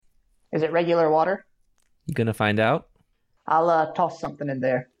Is it regular water? You gonna find out? I'll toss something in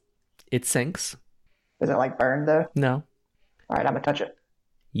there. It sinks. Does it like burn though? No. All right, I'm gonna touch it.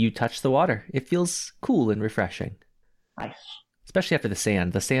 You touch the water. It feels cool and refreshing. Nice. Especially after the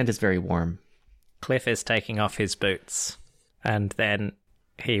sand. The sand is very warm. Cliff is taking off his boots, and then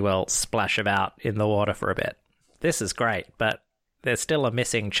he will splash about in the water for a bit. This is great, but there's still a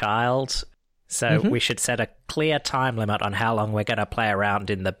missing child, so we should set a clear time limit on how long we're going to play around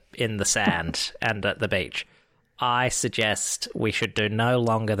in the sand and at the beach. I suggest we should do no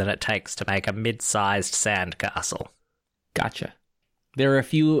longer than it takes to make a mid-sized sand castle. Gotcha. There are a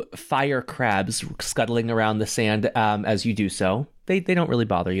few fire crabs scuttling around the sand as you do so. They don't really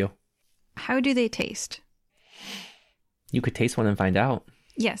bother you. How do they taste? You could taste one and find out.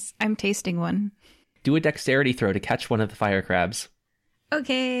 Yes, I'm tasting one. Do a dexterity throw to catch one of the fire crabs.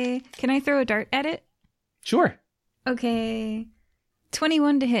 Okay. Can I throw a dart at it? Sure. Okay.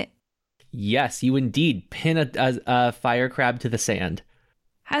 21 to hit. Yes, you indeed pin a fire crab to the sand.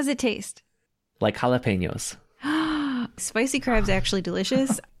 How's it taste? Like jalapenos. Spicy crab's actually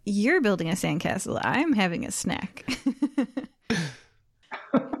delicious. You're building a sandcastle. I'm having a snack.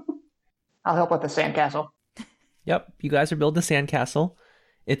 I'll help with the sandcastle. Yep, you guys are building a sandcastle.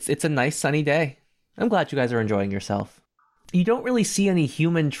 It's a nice sunny day. I'm glad you guys are enjoying yourself. You don't really see any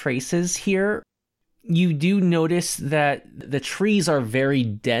human traces here. You do notice that the trees are very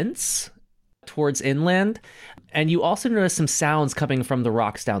dense towards inland, and you also notice some sounds coming from the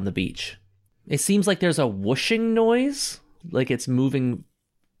rocks down the beach. It seems like there's a whooshing noise, like it's moving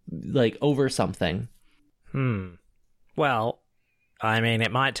like over something. Well, I mean,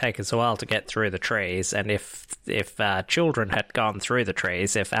 it might take us a while to get through the trees, and if children had gone through the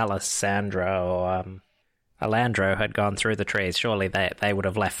trees, if Alessandro or Alandro had gone through the trees, surely they would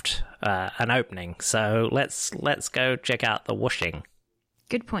have left an opening. So let's go check out the whooshing.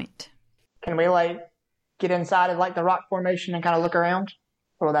 Good point. Can we get inside of the rock formation and kind of look around?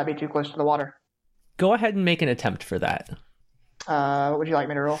 Or will that be too close to the water? Go ahead and make an attempt for that. What would you like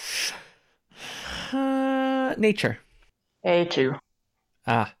me to roll? Nature. A2.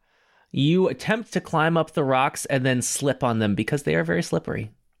 You attempt to climb up the rocks and then slip on them because they are very slippery.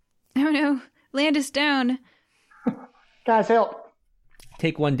 Oh no, land is down. Guys, help.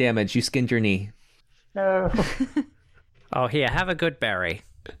 Take 1 damage. You skinned your knee. No. Oh, here, have a good berry.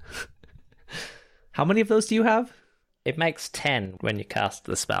 How many of those do you have? It makes 10 when you cast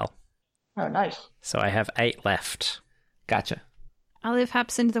the spell. Oh, nice. So I have 8 left. Gotcha. Olive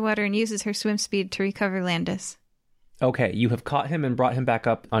hops into the water and uses her swim speed to recover Landis. Okay, you have caught him and brought him back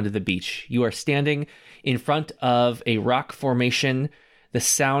up onto the beach. You are standing in front of a rock formation, the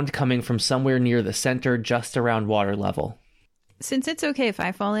sound coming from somewhere near the center, just around water level. Since it's okay if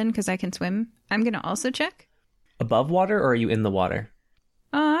I fall in because I can swim, I'm going to also check. Above water, or are you in the water?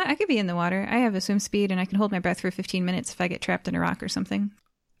 I could be in the water. I have a swim speed and I can hold my breath for 15 minutes if I get trapped in a rock or something.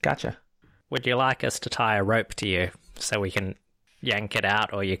 Gotcha. Would you like us to tie a rope to you so we can yank it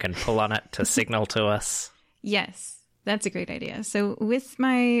out, or you can pull on it to signal to us? Yes. That's a great idea. So with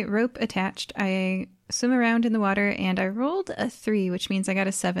my rope attached, I swim around in the water and I rolled a 3, which means I got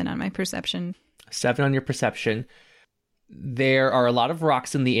a 7 on my perception. 7 on your perception. There are a lot of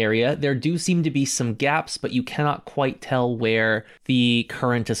rocks in the area. There do seem to be some gaps, but you cannot quite tell where the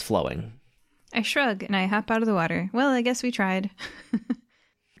current is flowing. I shrug and I hop out of the water. Well, I guess we tried.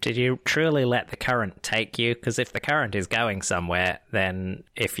 Did you truly let the current take you? Because if the current is going somewhere, then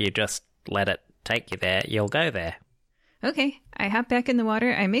if you just let it take you there, you'll go there. Okay, I hop back in the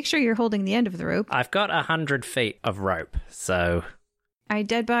water. I make sure you're holding the end of the rope. I've got 100 feet of rope, so... I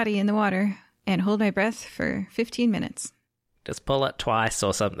dead body in the water and hold my breath for 15 minutes. Just pull it twice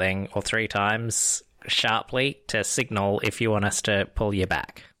or something, or 3 times, sharply, to signal if you want us to pull you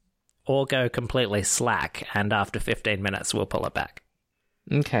back. Or go completely slack, and after 15 minutes we'll pull it back.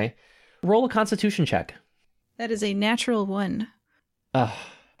 Okay. Roll a constitution check. That is a natural 1. Ugh.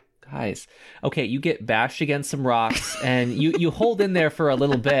 Guys. Okay, you get bashed against some rocks, and you hold in there for a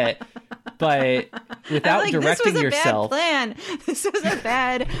little bit, but without directing yourself. This was a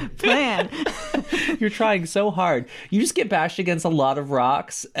bad plan. You're trying so hard. You just get bashed against a lot of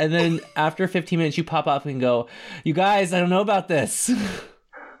rocks, and then after 15 minutes, you pop up and go, "You guys, I don't know about this."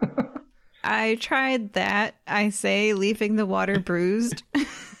 I tried that, I say, leaving the water bruised.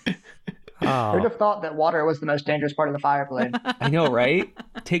 Oh. Who'd have thought that water was the most dangerous part of the fire blade? I know, right?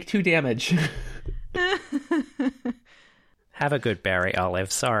 Take 2 damage. Have a good berry,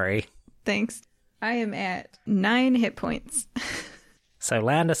 Olive. Sorry. Thanks. I am at 9 hit points. So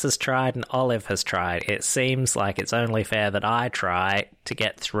Landis has tried and Olive has tried. It seems like it's only fair that I try to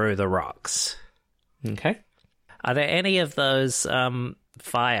get through the rocks. Okay. Are there any of those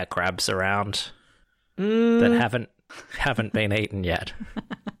fire crabs around that haven't been eaten yet?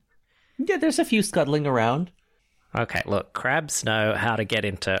 Yeah, there's a few scuttling around. Okay, look, crabs know how to get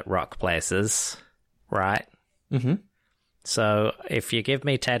into rock places, right? Mm-hmm. So if you give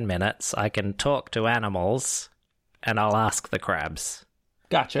me 10 minutes, I can talk to animals, and I'll ask the crabs.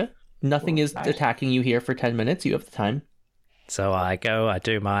 Gotcha. Nothing is attacking you here for 10 minutes. You have the time. So I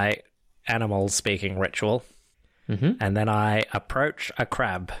do my animal speaking ritual, Mm-hmm. and then I approach a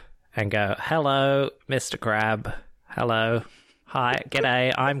crab and go, "Hello, Mr. Crab. Hello. Hi,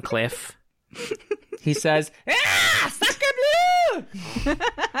 g'day, I'm Cliff." He says, "Ah, Sacre Bleu!"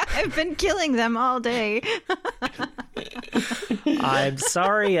 I've been killing them all day. I'm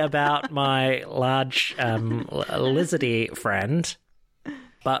sorry about my large lizardy friend,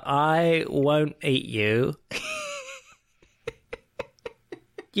 but I won't eat you.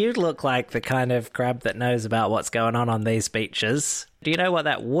 You look like the kind of crab that knows about what's going on these beaches. Do you know what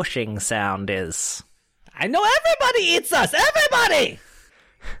that whooshing sound is? I know everybody eats us! Everybody!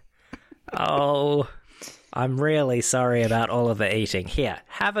 Oh, I'm really sorry about all of the eating. Here,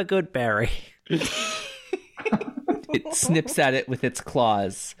 have a good berry. It snips at it with its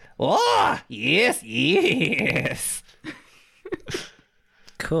claws. Oh, yes, yes.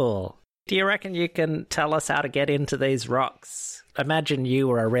 Cool. Do you reckon you can tell us how to get into these rocks? Imagine you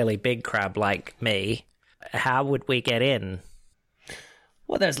were a really big crab like me. How would we get in?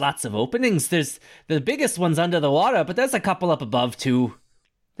 Well, there's lots of openings. There's the biggest one's under the water, but there's a couple up above too.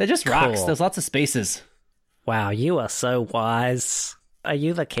 They're just rocks. Cool. There's lots of spaces. Wow, you are so wise. Are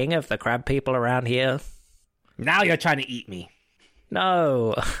you the king of the crab people around here? Now you're trying to eat me.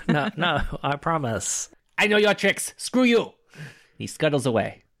 No, no, I promise. I know your tricks. Screw you. He scuttles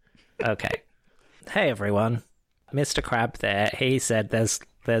away. Okay. Hey, everyone. Mr. Crab there, he said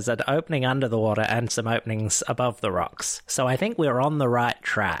there's an opening under the water and some openings above the rocks. So I think we're on the right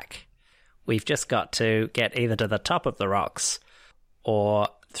track. We've just got to get either to the top of the rocks or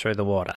through the water.